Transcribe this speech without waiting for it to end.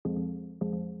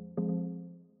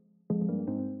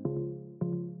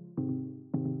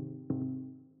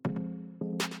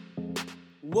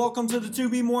Welcome to the To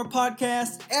Be More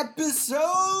Podcast,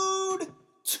 episode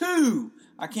 2.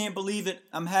 I can't believe it.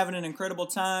 I'm having an incredible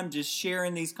time just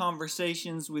sharing these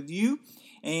conversations with you.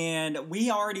 And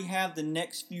we already have the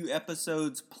next few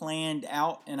episodes planned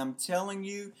out. And I'm telling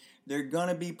you, they're going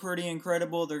to be pretty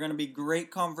incredible. They're going to be great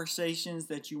conversations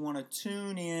that you want to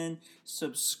tune in.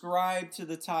 Subscribe to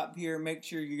the top here. Make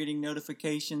sure you're getting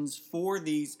notifications for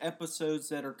these episodes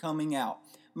that are coming out.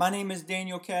 My name is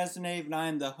Daniel Cazenave, and I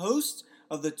am the host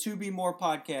of the To Be More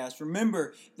Podcast.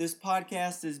 Remember, this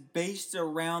podcast is based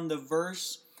around the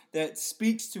verse that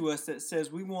speaks to us that says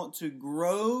we want to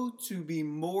grow to be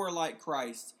more like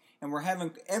Christ. And we're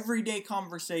having everyday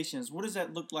conversations. What does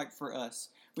that look like for us?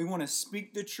 We want to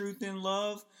speak the truth in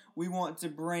love. We want to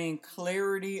bring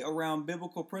clarity around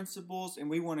biblical principles, and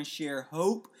we want to share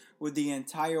hope with the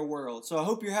entire world. So I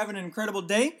hope you're having an incredible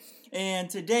day. And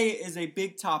today is a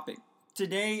big topic.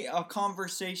 Today, a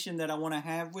conversation that I want to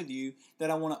have with you,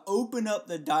 that I want to open up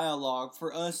the dialogue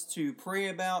for us to pray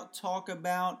about, talk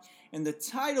about, and the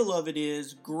title of it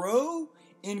is Grow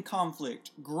in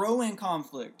Conflict. Grow in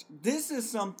Conflict. This is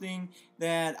something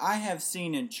that I have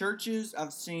seen in churches,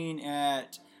 I've seen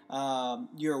at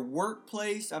your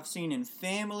workplace, I've seen in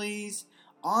families.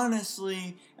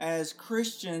 Honestly, as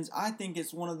Christians, I think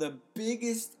it's one of the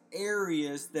biggest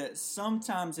areas that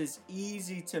sometimes is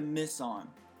easy to miss on.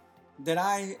 That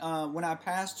when I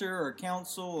pastor or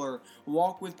counsel or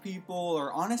walk with people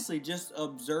or honestly just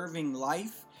observing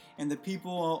life and the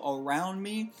people around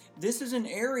me, this is an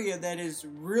area that is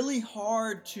really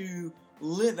hard to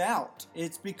live out.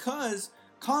 It's because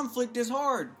conflict is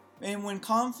hard. And when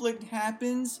conflict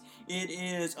happens, it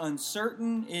is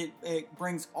uncertain. It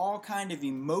brings all kind of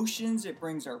emotions. It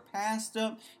brings our past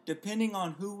up. Depending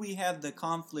on who we have the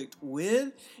conflict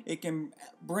with, it can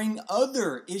bring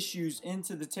other issues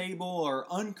into the table or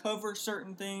uncover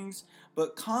certain things.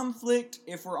 But conflict,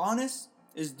 if we're honest,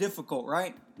 is difficult,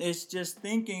 right? It's just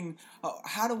thinking,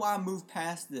 how do I move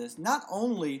past this? Not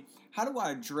only how do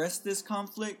I address this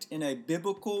conflict in a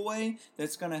biblical way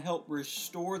that's going to help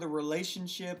restore the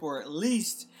relationship or at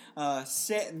least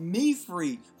set me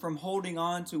free from holding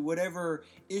on to whatever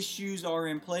issues are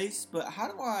in place, but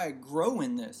how do I grow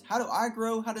in this? How do I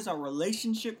grow? How does our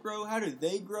relationship grow? How do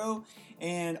they grow?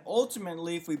 And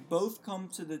ultimately, if we both come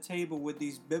to the table with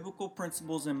these biblical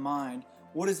principles in mind,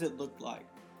 what does it look like?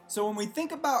 So when we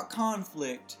think about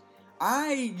conflict,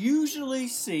 we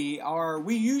usually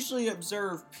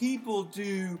observe people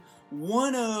do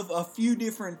one of a few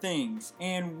different things.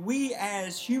 And we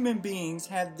as human beings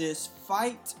have this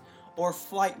fight or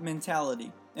flight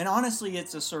mentality. And honestly,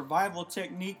 it's a survival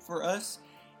technique for us.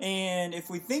 And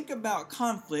if we think about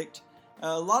conflict,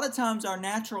 a lot of times our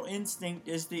natural instinct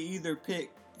is to either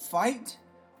pick fight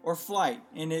or flight.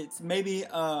 And it's maybe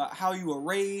how you were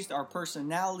raised, our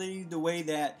personality, the way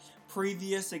that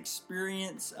previous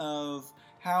experience of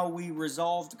how we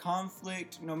resolved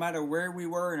conflict, no matter where we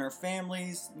were in our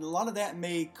families, a lot of that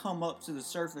may come up to the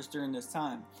surface during this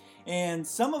time. And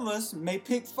some of us may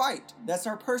pick fight. That's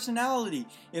our personality.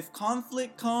 If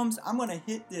conflict comes, I'm going to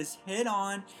hit this head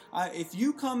on. If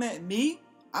you come at me,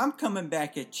 I'm coming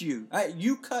back at you.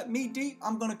 You cut me deep,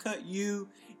 I'm going to cut you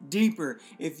deeper.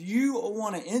 If you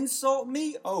want to insult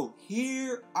me,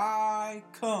 here I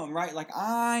come, right? Like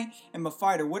I am a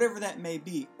fighter, whatever that may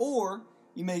be. Or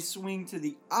you may swing to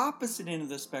the opposite end of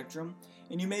the spectrum,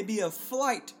 and you may be a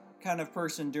flight kind of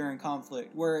person during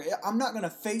conflict, where I'm not going to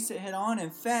face it head on.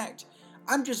 In fact,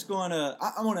 I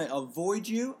want to avoid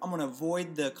you. I'm going to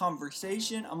avoid the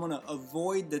conversation. I'm going to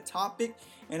avoid the topic,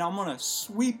 and I'm going to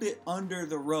sweep it under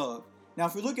the rug. Now,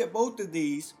 if we look at both of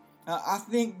these, I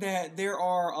think that there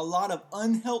are a lot of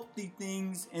unhealthy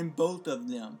things in both of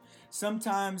them.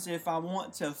 Sometimes if I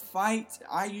want to fight,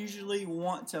 I usually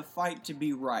want to fight to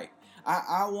be right.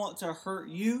 I want to hurt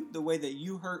you the way that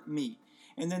you hurt me.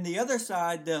 And then the other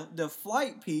side, the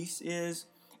flight piece is,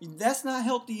 that's not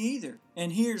healthy either.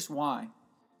 And here's why.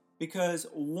 Because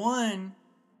one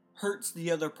hurts the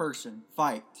other person,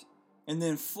 fight. And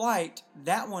then flight,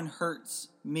 that one hurts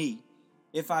me.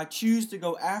 If I choose to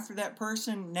go after that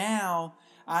person, now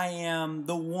I am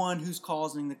the one who's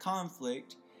causing the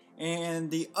conflict. And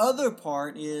the other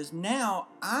part is now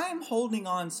I'm holding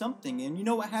on something. And you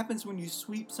know what happens when you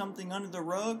sweep something under the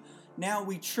rug? Now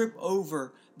we trip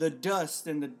over the dust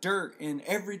and the dirt and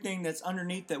everything that's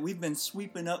underneath that we've been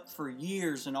sweeping up for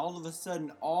years. And all of a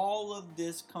sudden, all of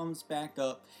this comes back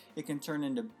up. It can turn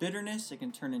into bitterness. It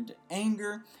can turn into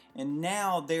anger. And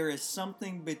now there is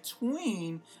something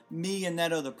between me and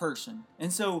that other person.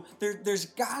 And so there's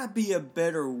got to be a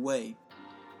better way.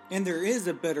 And there is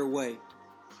a better way.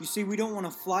 You see, we don't want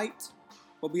to flight,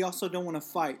 but we also don't want to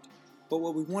fight. but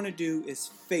what we want to do is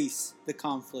face the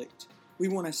conflict. We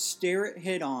want to stare it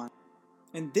head on.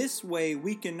 And this way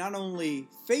we can not only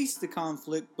face the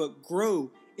conflict, but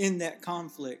grow in that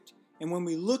conflict. And when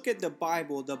we look at the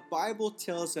Bible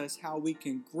tells us how we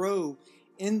can grow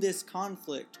in this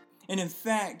conflict. And in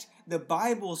fact, the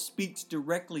Bible speaks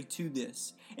directly to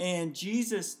this. And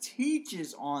Jesus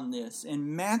teaches on this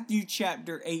in Matthew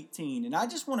chapter 18. And I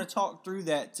just want to talk through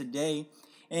that today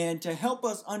and to help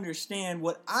us understand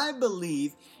what I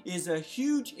believe is a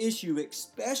huge issue,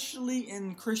 especially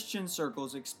in Christian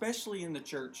circles, especially in the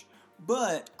church.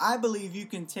 But I believe you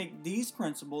can take these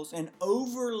principles and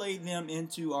overlay them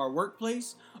into our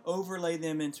workplace, overlay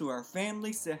them into our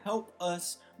families to help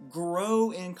us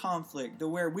grow in conflict, to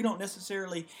where we don't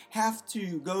necessarily have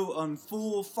to go on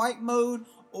full fight mode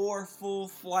or full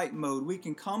flight mode. We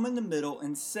can come in the middle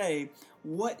and say,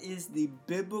 what is the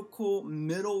biblical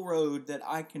middle road that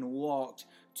I can walk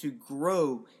to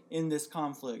grow in this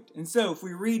conflict? And so if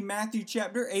we read Matthew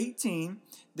chapter 18,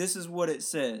 this is what it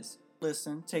says.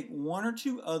 Listen, take one or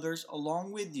two others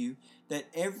along with you, that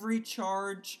every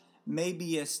charge may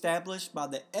be established by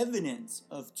the evidence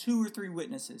of 2 or 3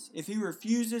 witnesses. If he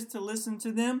refuses to listen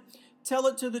to them, tell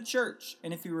it to the church.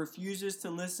 And if he refuses to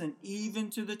listen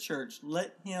even to the church,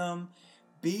 let him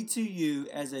be to you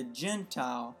as a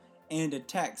Gentile and a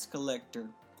tax collector.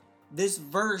 This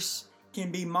verse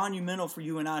can be monumental for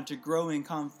you and I to grow in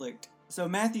conflict. So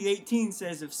Matthew 18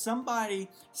 says, if somebody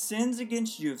sins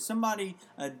against you, if somebody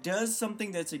does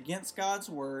something that's against God's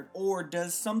word, or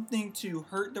does something to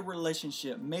hurt the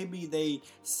relationship, maybe they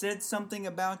said something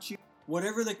about you,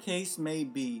 whatever the case may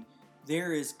be,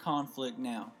 there is conflict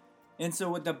now. And so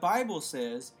what the Bible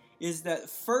says is that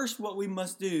first what we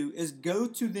must do is go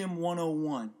to them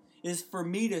one-on-one. Is for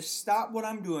me to stop what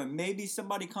I'm doing. Maybe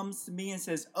somebody comes to me and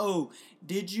says, oh,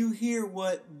 did you hear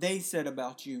what they said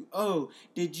about you? Oh,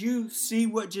 did you see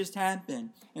what just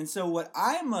happened? And so what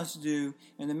I must do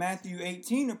in the Matthew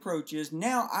 18 approach is,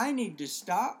 now I need to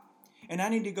stop and I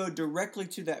need to go directly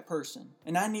to that person.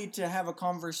 And I need to have a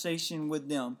conversation with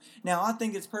them. Now, I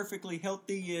think it's perfectly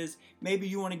healthy is maybe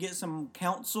you want to get some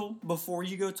counsel before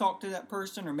you go talk to that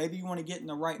person, or maybe you want to get in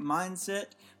the right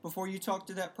mindset before you talk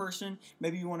to that person.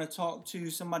 Maybe you want to talk to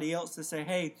somebody else to say,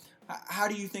 hey, how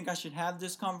do you think I should have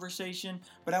this conversation?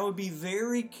 But I would be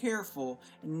very careful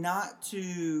not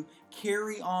to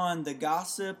carry on the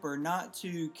gossip or not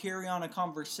to carry on a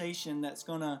conversation that's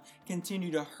going to continue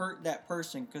to hurt that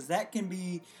person. Because that can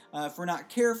be, if we're not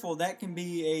careful, that can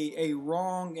be a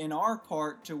wrong in our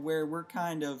part, to where we're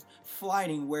kind of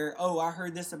flighting where, oh, I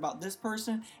heard this about this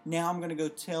person, now I'm going to go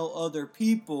tell other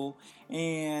people.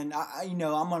 And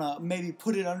I'm going to maybe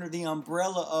put it under the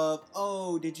umbrella of,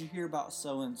 oh, did you hear about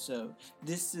so-and-so?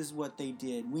 This is what they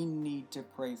did. We need to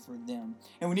pray for them.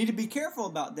 And we need to be careful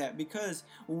about that, because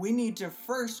we need to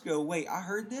first go, wait, I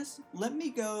heard this. Let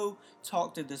me go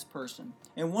talk to this person.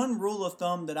 And one rule of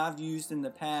thumb that I've used in the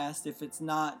past, if it's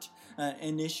not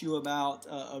an issue about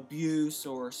abuse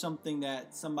or something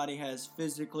that somebody has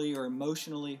physically or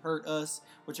emotionally hurt us,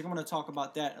 which I'm going to talk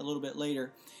about that a little bit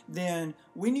later, then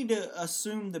we need to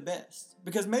assume the best.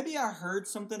 Because maybe I heard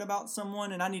something about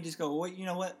someone and I need to just go, wait, you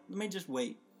know what? Let me just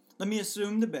wait. Let me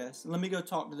assume the best. Let me go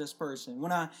talk to this person.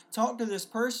 When I talk to this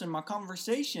person, my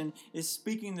conversation is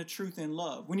speaking the truth in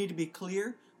love. We need to be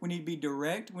clear. We need to be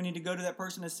direct. We need to go to that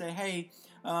person and say, hey,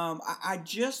 I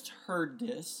just heard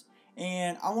this,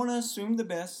 and I want to assume the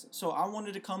best, so I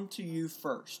wanted to come to you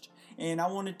first. And I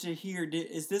wanted to hear,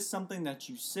 is this something that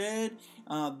you said?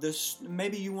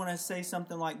 Maybe you want to say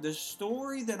something like, the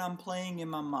story that I'm playing in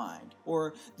my mind,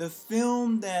 or the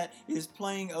film that is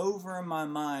playing over in my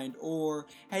mind, or,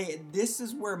 hey, this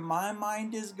is where my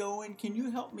mind is going. Can you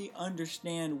help me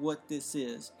understand what this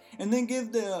is? And then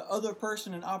give the other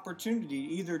person an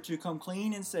opportunity either to come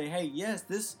clean and say, hey,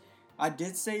 yes, I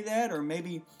did say that, or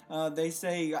maybe they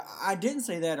say, I didn't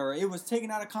say that, or it was taken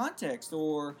out of context,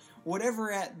 or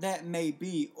whatever that may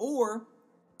be. Or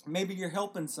maybe you're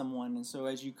helping someone, and so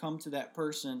as you come to that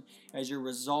person, as you're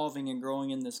resolving and growing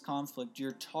in this conflict,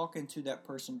 you're talking to that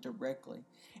person directly.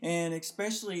 And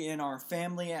especially in our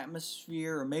family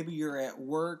atmosphere, or maybe you're at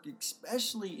work,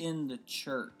 especially in the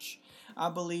church, I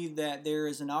believe that there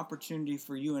is an opportunity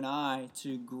for you and I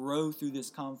to grow through this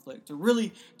conflict, to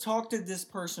really talk to this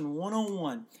person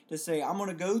one-on-one, to say, I'm going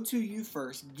to go to you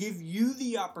first, give you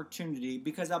the opportunity,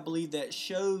 because I believe that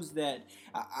shows that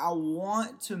I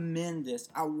want to mend this.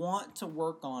 I want to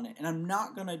work on it. And I'm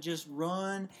not going to just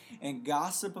run and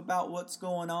gossip about what's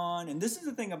going on. And this is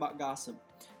the thing about gossip.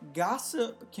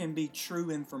 Gossip can be true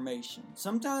information.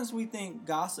 Sometimes we think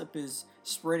gossip is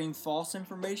spreading false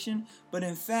information, but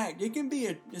in fact, it can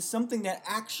be something that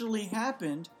actually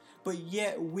happened, but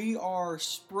yet we are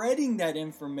spreading that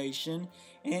information,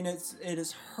 and it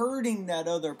is hurting that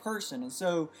other person. And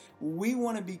so we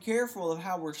want to be careful of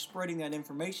how we're spreading that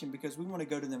information, because we want to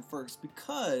go to them first.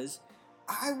 Because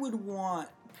I would want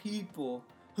people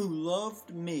who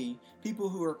loved me, people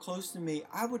who are close to me,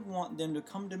 I would want them to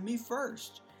come to me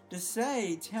first, to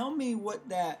say, tell me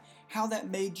how that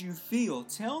made you feel.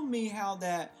 Tell me how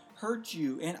that hurt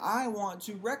you, and I want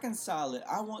to reconcile it.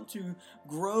 I want to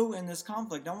grow in this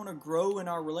conflict. I want to grow in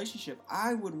our relationship.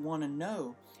 I would want to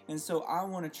know. And so I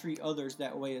want to treat others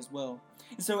that way as well.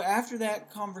 And so after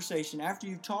that conversation, after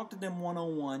you've talked to them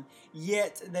one-on-one,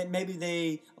 yet that maybe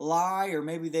they lie, or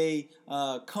maybe they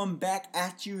come back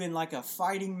at you in like a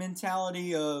fighting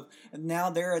mentality of now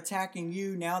they're attacking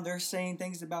you, now they're saying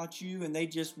things about you, and they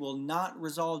just will not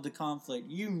resolve the conflict.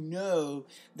 You know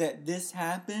that this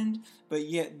happened, but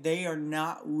yet they are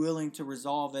not willing to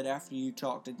resolve it after you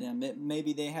talk to them.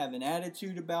 Maybe they have an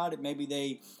attitude about it. Maybe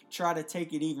they try to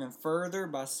take it even further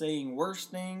by saying worse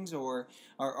things, or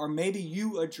maybe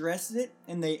you address it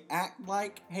and they act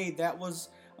like, hey,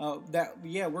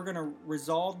 we're going to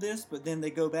resolve this, but then they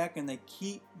go back and they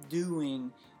keep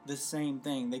doing the same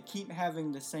thing. They keep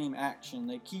having the same action.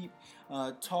 They keep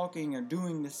talking or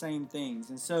doing the same things.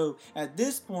 And so at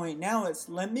this point, now it's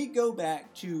let me go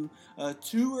back to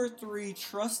 2 or 3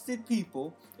 trusted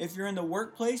people. If you're in the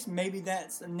workplace, maybe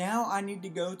that's now I need to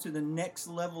go to the next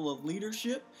level of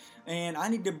leadership, and I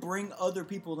need to bring other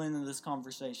people into this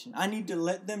conversation. I need to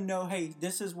let them know, hey,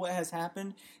 this is what has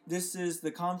happened. This is the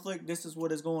conflict. This is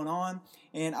what is going on.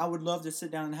 And I would love to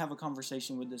sit down and have a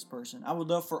conversation with this person. I would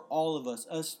love for all of us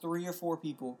 3 or 4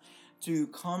 people, to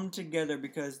come together,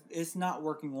 because it's not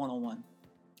working one-on-one.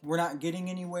 We're not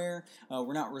getting anywhere.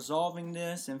 We're not resolving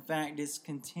this. In fact, it's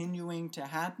continuing to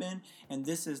happen, and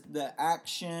this is the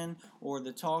action or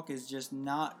the talk is just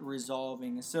not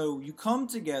resolving. So you come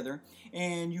together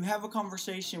and you have a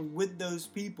conversation with those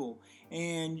people,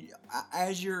 and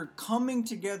as you're coming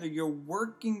together, you're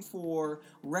working for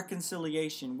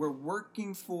reconciliation. We're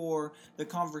working for the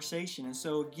conversation. And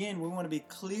so again, we want to be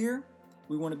clear.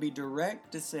 We want to be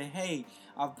direct to say, hey,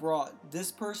 I've brought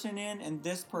this person in and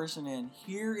this person in.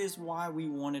 Here is why we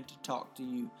wanted to talk to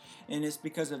you. And it's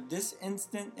because of this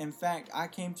instant. In fact, I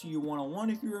came to you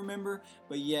one-on-one, if you remember,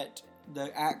 but yet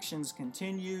the actions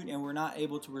continued and we're not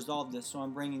able to resolve this. So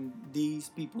I'm bringing these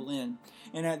people in.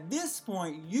 And at this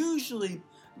point, usually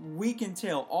we can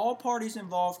tell, all parties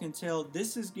involved can tell,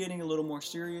 this is getting a little more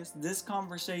serious. This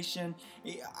conversation,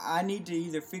 I need to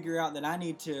either figure out that I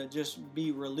need to just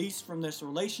be released from this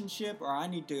relationship, or I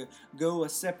need to go a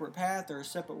separate path or a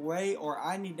separate way, or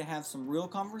I need to have some real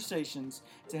conversations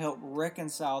to help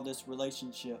reconcile this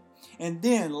relationship. And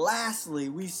then lastly,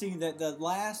 we see that the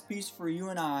last piece for you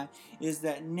and I is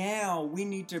that now we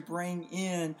need to bring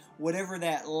in whatever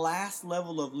that last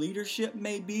level of leadership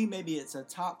may be. Maybe it's a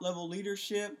top level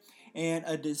leadership, and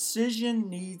a decision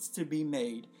needs to be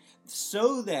made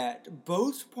so that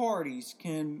both parties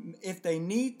can, if they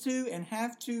need to and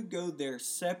have to, go their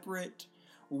separate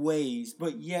ways.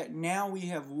 But yet now we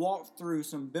have walked through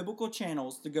some biblical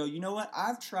channels to go, you know what,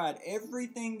 I've tried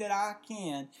everything that I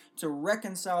can to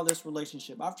reconcile this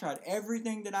relationship. I've tried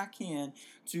everything that I can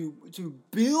to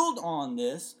build on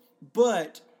this,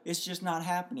 but it's just not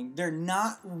happening. They're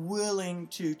not willing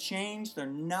to change. They're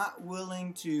not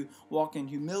willing to walk in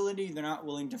humility. They're not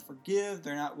willing to forgive.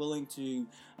 They're not willing to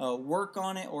work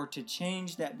on it or to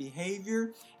change that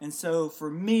behavior. And so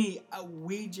for me,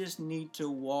 we just need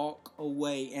to walk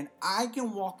away. And I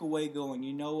can walk away going,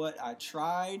 you know what? I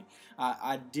tried.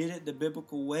 I did it the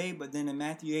biblical way. But then in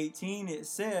Matthew 18, it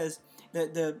says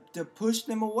that to push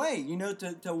them away,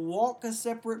 to walk a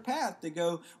separate path, to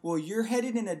go, well, you're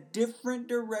headed in a different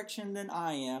direction than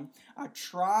I am. I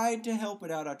tried to help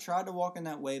it out. I tried to walk in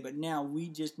that way, but now we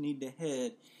just need to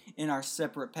head in our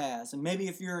separate paths. And maybe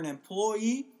if you're an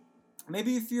employee,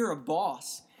 maybe if you're a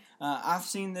boss, I've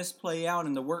seen this play out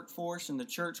in the workforce and the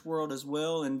church world as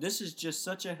well, and this is just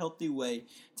such a healthy way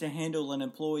to handle an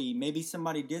employee. Maybe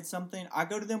somebody did something. I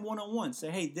go to them one-on-one,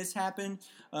 say, hey, this happened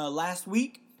last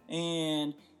week,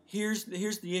 and here's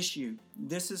the issue.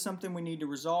 This is something we need to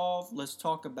resolve. Let's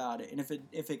talk about it. And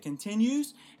if it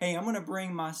continues, hey, I'm going to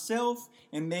bring myself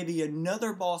and maybe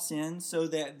another boss in so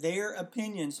that their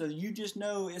opinion, so you just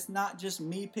know it's not just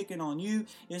me picking on you.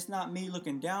 It's not me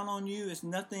looking down on you. It's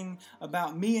nothing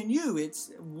about me and you.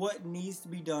 It's what needs to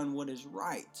be done, what is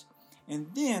right. And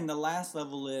then the last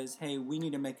level is, hey, we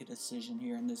need to make a decision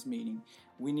here in this meeting.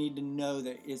 we need to know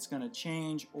that it's going to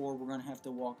change, or we're going to have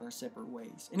to walk our separate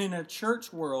ways. And in a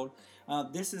church world,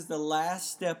 this is the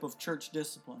last step of church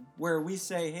discipline, where we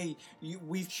say, hey,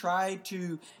 we've tried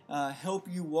to help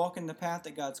you walk in the path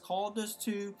that God's called us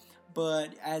to,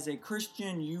 but as a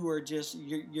Christian,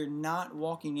 you're not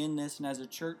walking in this. And as a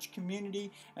church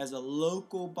community, as a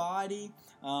local body,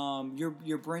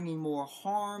 you're bringing more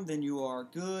harm than you are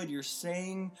good. You're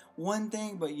saying one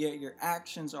thing, but yet your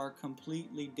actions are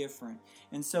completely different.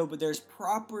 And so, but there's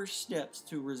proper steps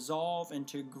to resolve and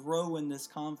to grow in this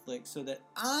conflict, so that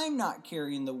I'm not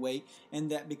carrying the weight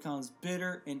and that becomes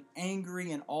bitter and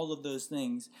angry and all of those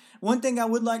things. One thing I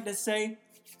would like to say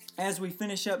as we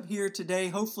finish up here today,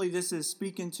 hopefully this is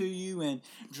speaking to you and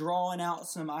drawing out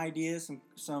some ideas,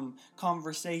 some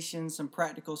conversations, some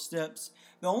practical steps.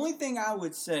 The only thing I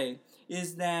would say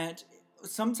is that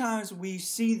sometimes we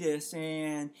see this,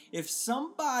 and if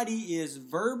somebody is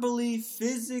verbally,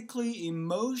 physically,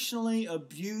 emotionally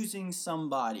abusing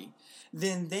somebody,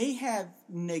 then they have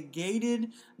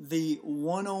negated the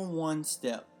one-on-one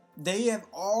step. They have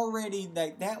already,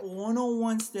 that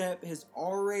one-on-one step has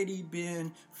already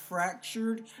been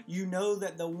fractured. You know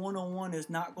that the one-on-one is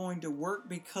not going to work,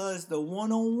 because the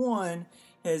one-on-one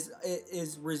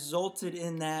is resulted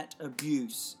in that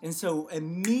abuse. And so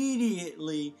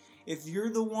immediately, if you're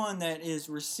the one that is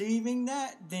receiving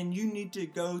that, then you need to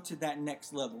go to that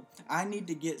next level. I need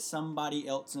to get somebody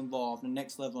else involved, the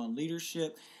next level in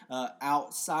leadership,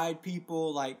 outside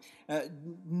people.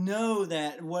 Know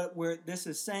that where this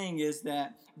is saying is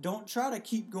that don't try to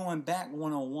keep going back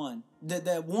one-on-one.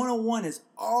 That one-on-one is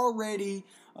already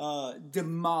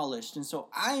demolished. And so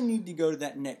I need to go to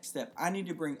that next step. I need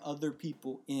to bring other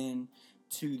people in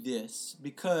to this,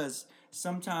 because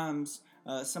sometimes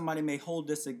somebody may hold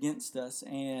this against us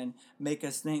and make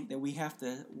us think that we have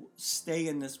to stay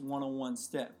in this one-on-one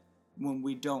step, when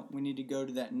we don't. We need to go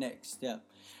to that next step.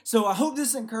 So I hope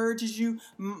this encourages you.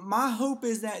 My hope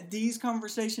is that these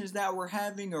conversations that we're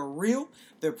having are real,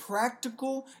 they're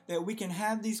practical, that we can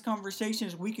have these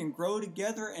conversations, we can grow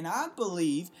together. And I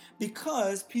believe,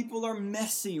 because people are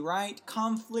messy, right?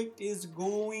 Conflict is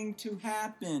going to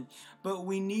happen, but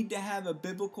we need to have a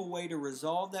biblical way to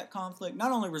resolve that conflict.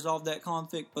 Not only resolve that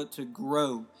conflict, but to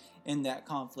grow in that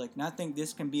conflict. And I think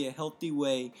this can be a healthy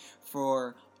way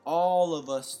for all of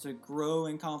us to grow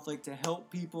in conflict, to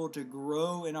help people to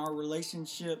grow in our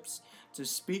relationships, to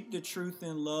speak the truth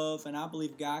in love, and I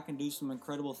believe God can do some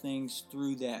incredible things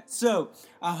through that. So,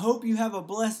 I hope you have a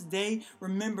blessed day.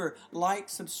 Remember, like,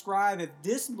 subscribe. If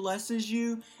this blesses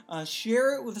you,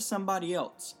 share it with somebody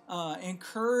else.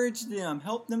 Encourage them.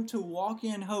 Help them to walk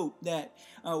in hope that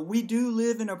we do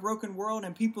live in a broken world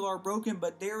and people are broken,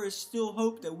 but there is still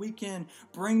hope that we can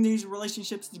bring these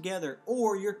relationships together.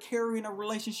 Or you're carrying a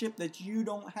relationship that you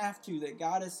don't have to, that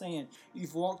God is saying,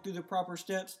 you've walked through the proper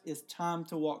steps, it's time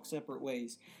to walk separate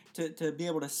ways, to be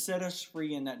able to set us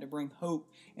free in that, to bring hope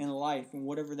and life and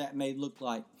whatever that may look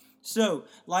like. So,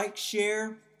 like,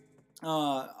 share.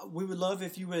 We would love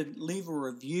if you would leave a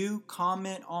review,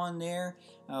 comment on there.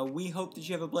 We hope that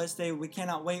you have a blessed day. We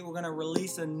cannot wait. We're going to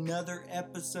release another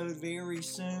episode very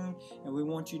soon, and we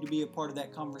want you to be a part of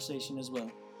that conversation as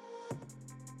well.